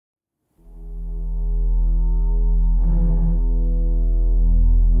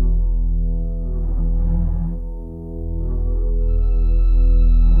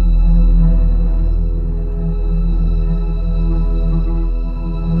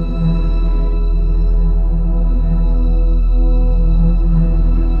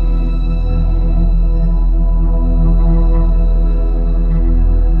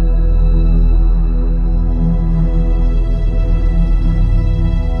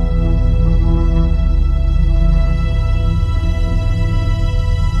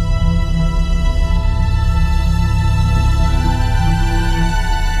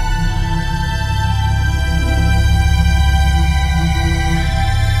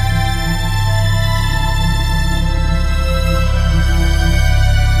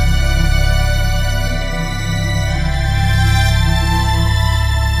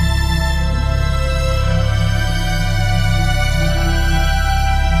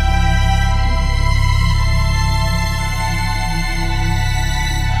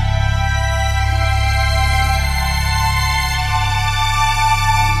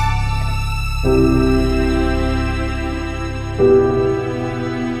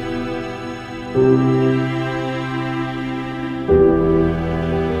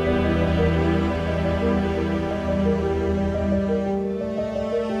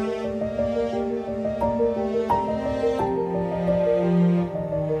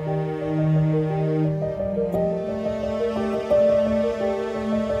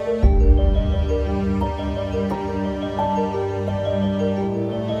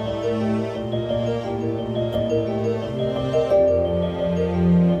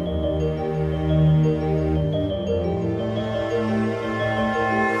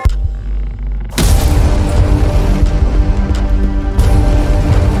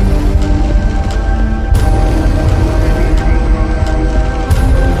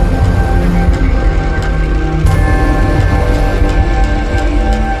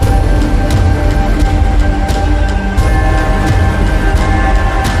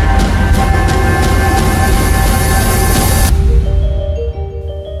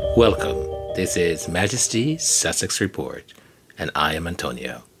Welcome. This is Majesty Sussex Report, and I am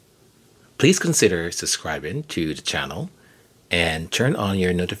Antonio. Please consider subscribing to the channel and turn on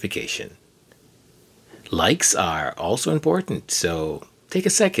your notification. Likes are also important, so take a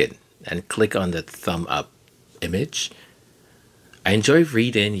second and click on the thumb up image. I enjoy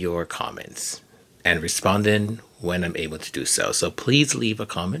reading your comments and responding when I'm able to do so, so please leave a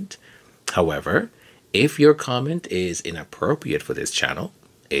comment. However, if your comment is inappropriate for this channel,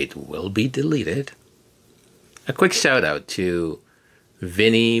 it will be deleted. A quick shout out to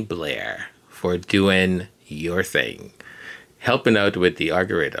Vinny Blair for doing your thing, helping out with the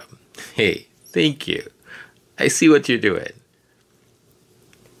algorithm. Hey, thank you. I see what you're doing.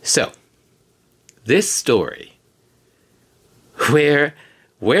 So, this story, where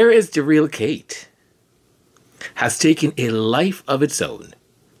is the real Kate, has taken a life of its own.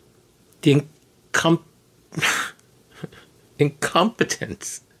 The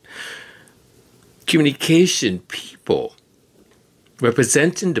incompetence, communication people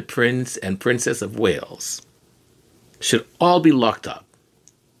representing the Prince and Princess of Wales should all be locked up.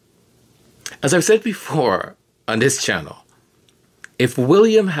 As I've said before on this channel, if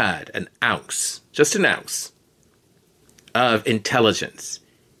William had an ounce, just an ounce, of intelligence,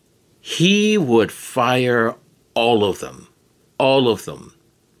 he would fire all of them,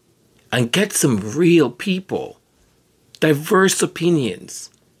 and get some real people, diverse opinions,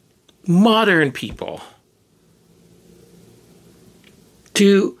 modern people,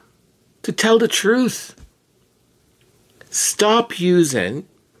 to tell the truth. Stop using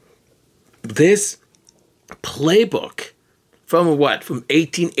this playbook from what, from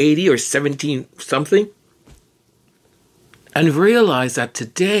 1880 or 17 something, and realize that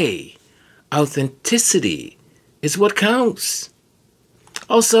today, authenticity is what counts.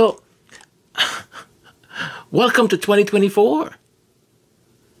 Also, welcome to 2024.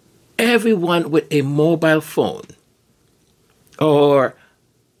 Everyone with a mobile phone or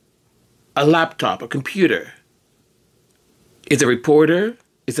a laptop, a computer, is a reporter,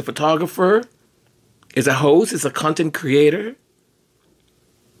 is a photographer, is a host, is a content creator.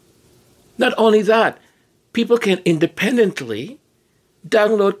 Not only that, people can independently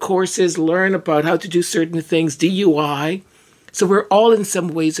download courses, learn about how to do certain things, DUI. So we're all in some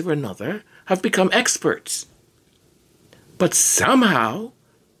ways or another have become experts. But somehow,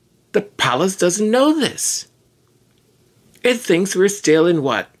 the palace doesn't know this. It thinks we're still in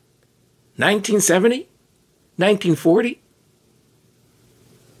what? 1970? 1940?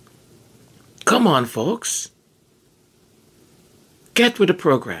 Come on, folks. Get with the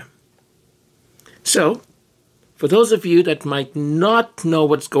program. So, for those of you that might not know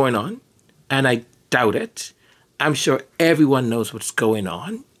what's going on, and I doubt it, I'm sure everyone knows what's going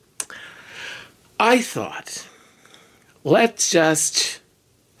on, I thought, let's just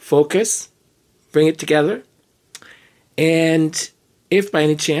focus, bring it together, and if by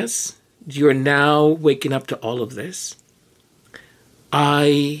any chance you're now waking up to all of this,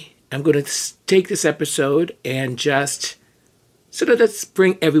 I am going to take this episode and just sort of let's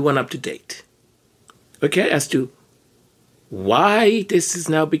bring everyone up to date, okay, as to why this has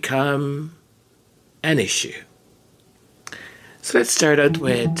now become an issue. So let's start out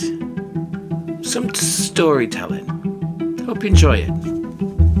with some storytelling. Hope you enjoy it.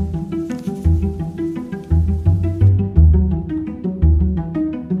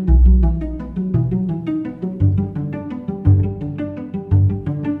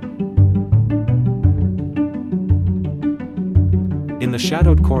 In the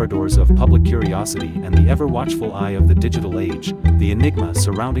shadowed corridors of public curiosity and the ever-watchful eye of the digital age, the enigma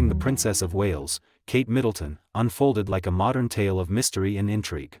surrounding the Princess of Wales, Kate Middleton, unfolded like a modern tale of mystery and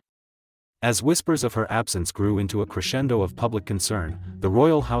intrigue. As whispers of her absence grew into a crescendo of public concern, the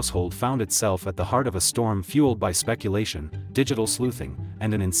royal household found itself at the heart of a storm fueled by speculation, digital sleuthing,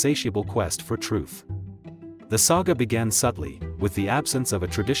 and an insatiable quest for truth. The saga began subtly, with the absence of a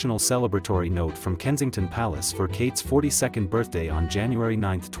traditional celebratory note from Kensington Palace for Kate's 42nd birthday on January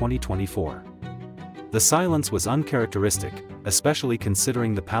 9, 2024. The silence was uncharacteristic, especially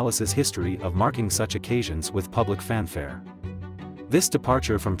considering the palace's history of marking such occasions with public fanfare. This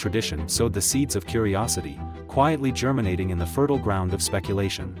departure from tradition sowed the seeds of curiosity, quietly germinating in the fertile ground of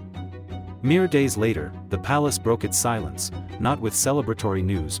speculation. Mere days later, the palace broke its silence, not with celebratory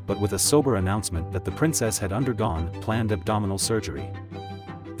news but with a sober announcement that the princess had undergone planned abdominal surgery.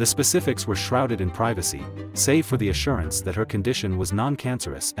 The specifics were shrouded in privacy, save for the assurance that her condition was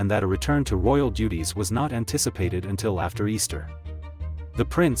non-cancerous and that a return to royal duties was not anticipated until after Easter. The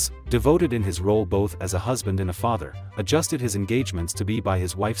prince, devoted in his role both as a husband and a father, adjusted his engagements to be by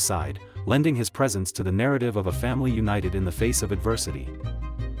his wife's side, lending his presence to the narrative of a family united in the face of adversity.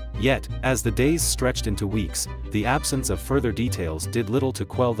 Yet, as the days stretched into weeks, the absence of further details did little to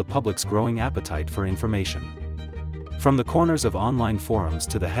quell the public's growing appetite for information. From the corners of online forums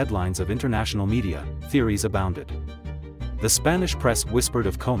to the headlines of international media, theories abounded. The Spanish press whispered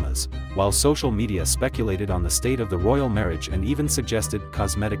of comas, while social media speculated on the state of the royal marriage and even suggested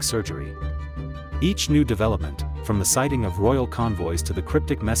cosmetic surgery. Each new development, from the sighting of royal convoys to the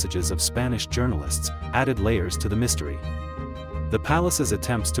cryptic messages of Spanish journalists, added layers to the mystery. The palace's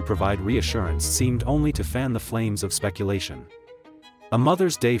attempts to provide reassurance seemed only to fan the flames of speculation. A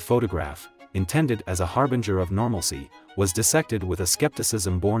Mother's Day photograph, intended as a harbinger of normalcy, was dissected with a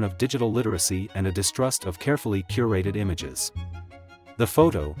skepticism born of digital literacy and a distrust of carefully curated images. The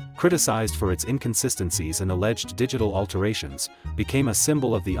photo, criticized for its inconsistencies and alleged digital alterations, became a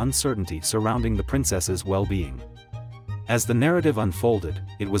symbol of the uncertainty surrounding the princess's well-being. As the narrative unfolded,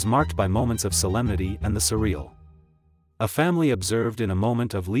 it was marked by moments of solemnity and the surreal. A family observed in a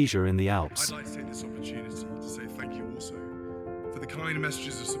moment of leisure in the Alps. I'd like to take this opportunity to say thank you also for the kind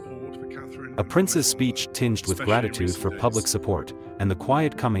messages of support for Catherine. A prince's speech tinged with gratitude for public support, and the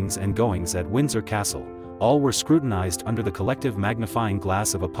quiet comings and goings at Windsor Castle, all were scrutinized under the collective magnifying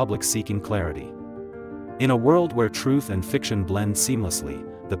glass of a public seeking clarity. In a world where truth and fiction blend seamlessly,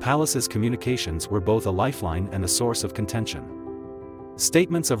 the palace's communications were both a lifeline and a source of contention.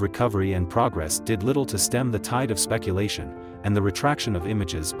 Statements of recovery and progress did little to stem the tide of speculation, and the retraction of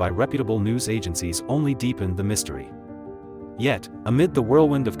images by reputable news agencies only deepened the mystery. Yet, amid the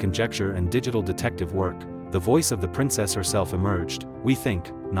whirlwind of conjecture and digital detective work, the voice of the princess herself emerged, "We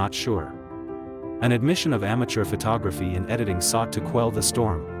think, not sure." An admission of amateur photography and editing sought to quell the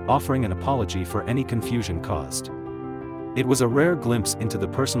storm, offering an apology for any confusion caused. It was a rare glimpse into the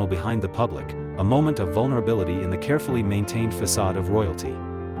personal behind the public, a moment of vulnerability in the carefully maintained facade of royalty.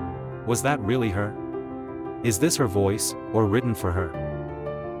 Was that really her? Is this her voice, or written for her?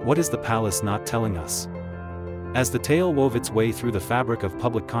 What is the palace not telling us? As the tale wove its way through the fabric of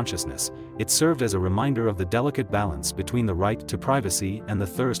public consciousness, it served as a reminder of the delicate balance between the right to privacy and the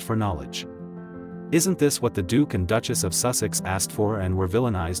thirst for knowledge. Isn't this what the Duke and Duchess of Sussex asked for and were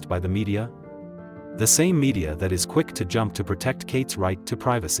villainized by the media? The same media that is quick to jump to protect Kate's right to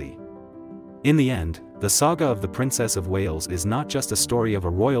privacy. In the end, the saga of the Princess of Wales is not just a story of a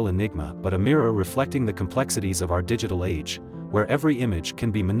royal enigma but a mirror reflecting the complexities of our digital age, where every image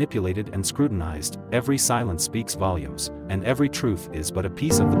can be manipulated and scrutinized, every silence speaks volumes, and every truth is but a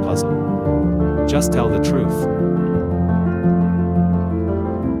piece of the puzzle. Just tell the truth.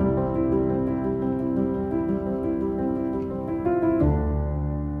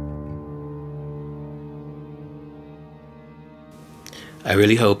 I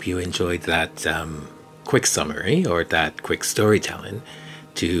really hope you enjoyed that quick summary or that quick storytelling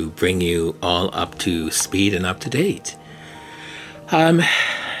to bring you all up to speed and up to date.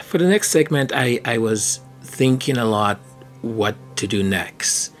 For the next segment, I was thinking a lot what to do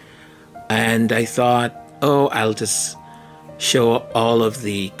next. And I thought, oh, I'll just show all of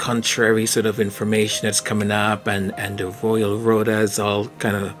the contrary sort of information that's coming up and the royal rota is all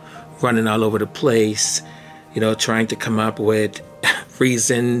kind of running all over the place, you know, trying to come up with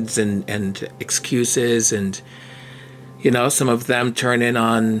reasons and excuses, and you know, some of them turning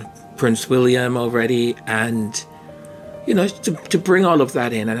on Prince William already, and you know, to bring all of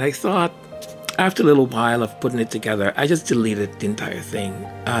that in. And I thought, after a little while of putting it together, I just deleted the entire thing,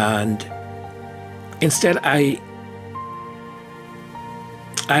 and instead I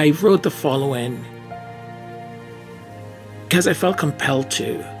wrote the following because I felt compelled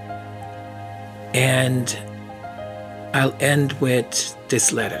to, and I'll end with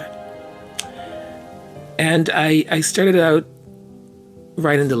this letter. And I started out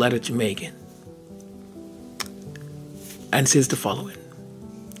writing the letter to Meghan. And says the following.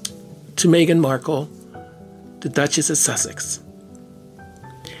 To Meghan Markle, the Duchess of Sussex.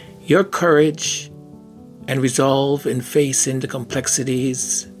 Your courage and resolve in facing the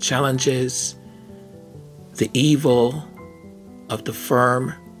complexities, challenges, the evil of the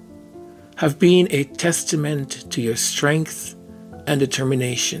firm have been a testament to your strength and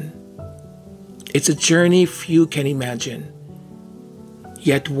determination. It's a journey few can imagine,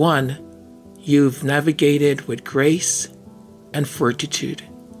 yet one you've navigated with grace and fortitude.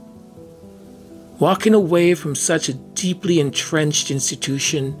 Walking away from such a deeply entrenched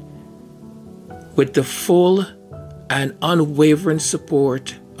institution with the full and unwavering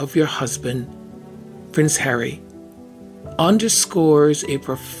support of your husband, Prince Harry, underscores a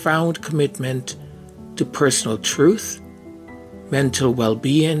profound commitment to personal truth, mental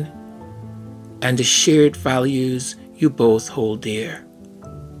well-being, and the shared values you both hold dear.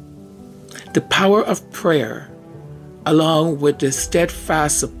 The power of prayer along with the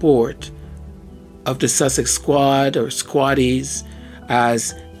steadfast support of the Sussex Squad, or Squaddies,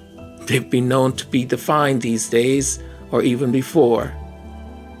 as they've been known to be defined these days, or even before.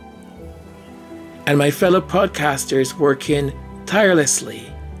 And my fellow podcasters working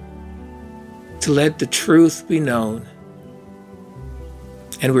tirelessly to let the truth be known.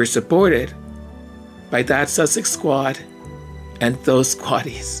 And we're supported by that Sussex Squad and those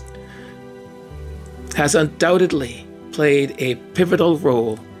Squaddies. Has undoubtedly played a pivotal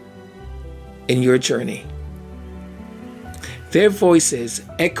role in your journey. Their voices,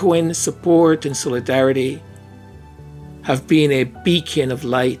 echoing support and solidarity, have been a beacon of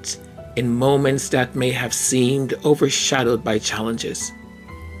light in moments that may have seemed overshadowed by challenges.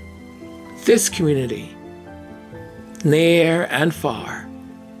 This community, near and far,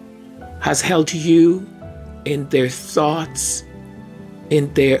 has held you in their thoughts,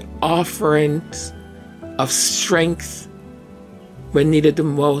 in their offerings of strength when needed the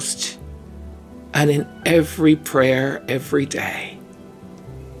most, and in every prayer every day.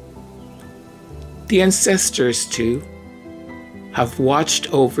 The ancestors, too, have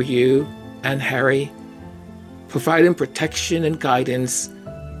watched over you and Harry, providing protection and guidance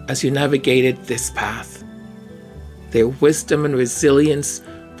as you navigated this path. Their wisdom and resilience,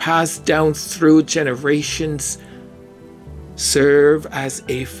 passed down through generations, serve as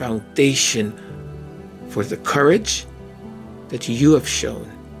a foundation for the courage that you have shown.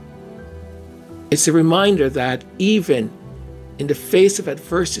 It's a reminder that even in the face of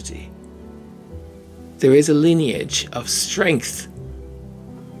adversity, there is a lineage of strength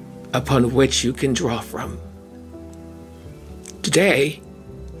upon which you can draw from. Today,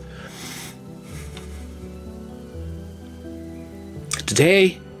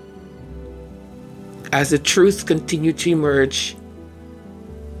 as the truth continues to emerge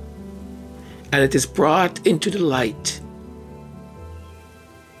and it is brought into the light,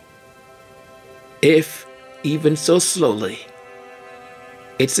 if even so slowly,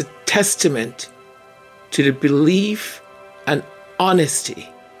 it's a testament to the belief and honesty,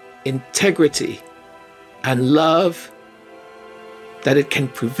 integrity, and love that it can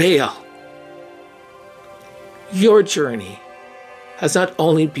prevail. Your journey has not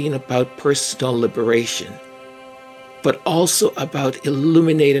only been about personal liberation, but also about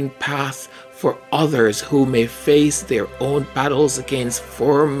illuminating path for others who may face their own battles against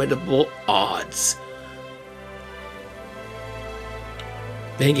formidable odds.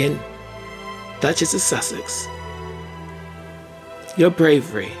 Megan, Duchess of Sussex, your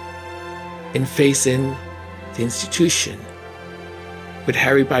bravery in facing the institution with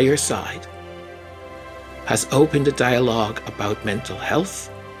Harry by your side has opened a dialogue about mental health,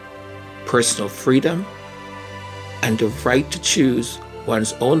 personal freedom, and the right to choose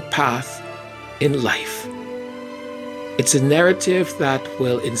one's own path in life. It's a narrative that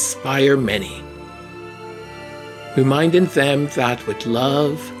will inspire many, reminding them that with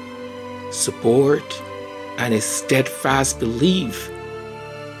love, support, and a steadfast belief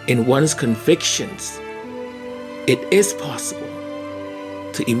in one's convictions, it is possible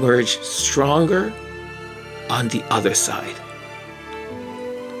to emerge stronger on the other side.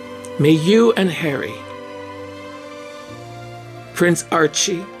 May you and Harry, Prince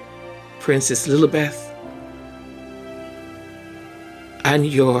Archie, Princess Lilibeth, and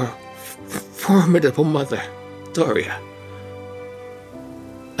your formidable mother, Doria,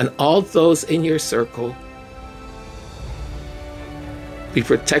 and all those in your circle be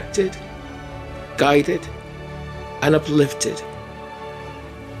protected, guided, and uplifted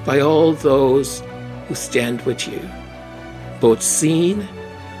by all those who stand with you, both seen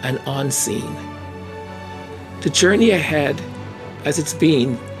and unseen. The journey ahead, as it's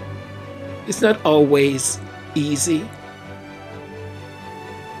been, is not always easy,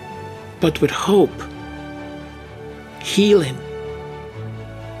 but with hope, healing,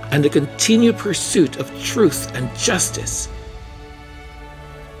 and the continued pursuit of truth and justice.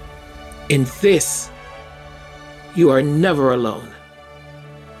 In this, you are never alone.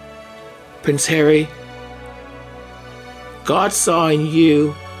 Prince Harry, God saw in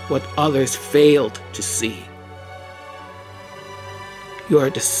you what others failed to see. You are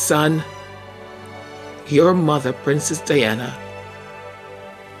the son your mother, Princess Diana,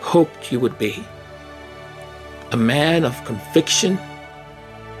 hoped you would be. A man of conviction,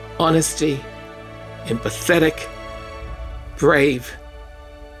 honesty, empathetic, brave,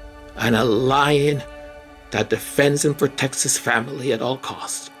 and a lion that defends and protects his family at all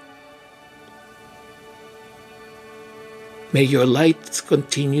costs. May your lights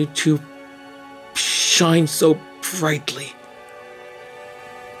continue to shine so brightly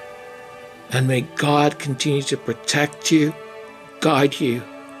And may God continue to protect you, guide you,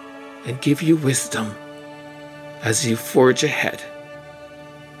 and give you wisdom as you forge ahead.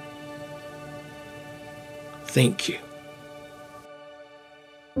 Thank you.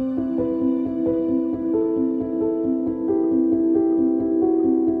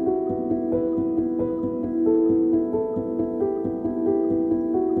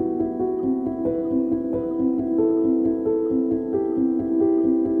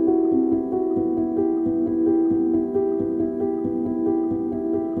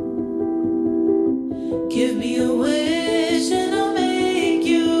 Give me a wish and I'll make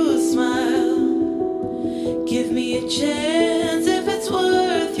you smile. Give me a chance if it's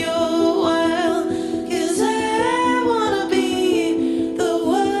worth your while. 'Cause I wanna be the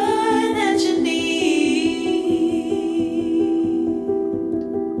one that you need.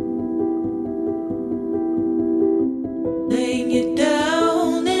 Laying you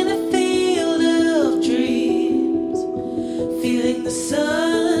down in a field of dreams, feeling the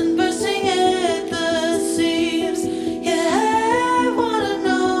sun bursting at the seams. Yeah, I wanna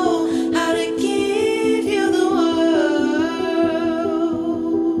know how to give you the world.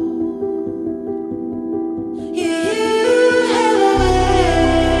 You have a way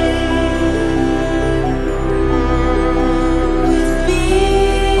with me.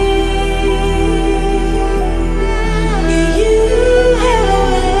 You have a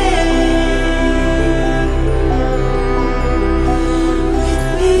way with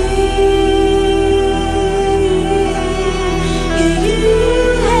me. You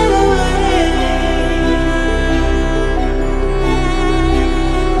have a way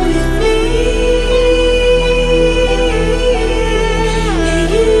with me.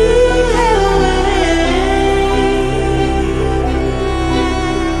 You have a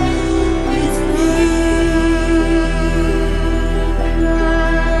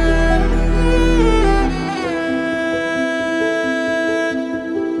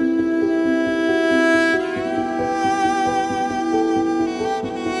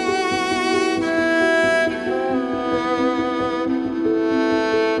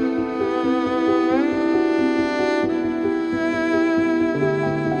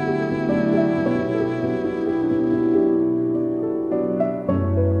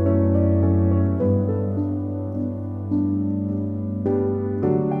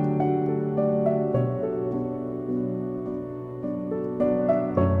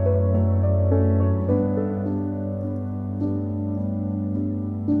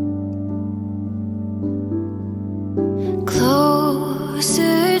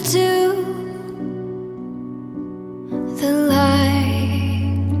closer to the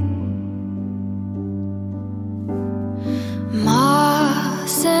light.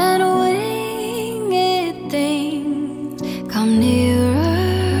 Moss and winged things come nearer.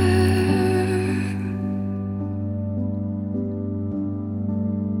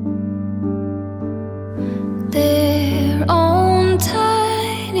 Their own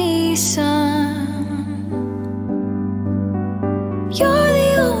tiny sun. You're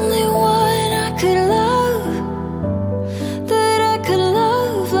the only one I could love, that I could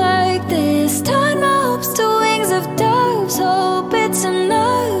love like this. Tied my hopes to wings of doves, hope it's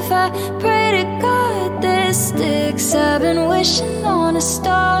enough. I pray to God this sticks. I've been wishing on a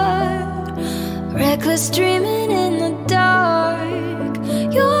star, reckless dreaming in the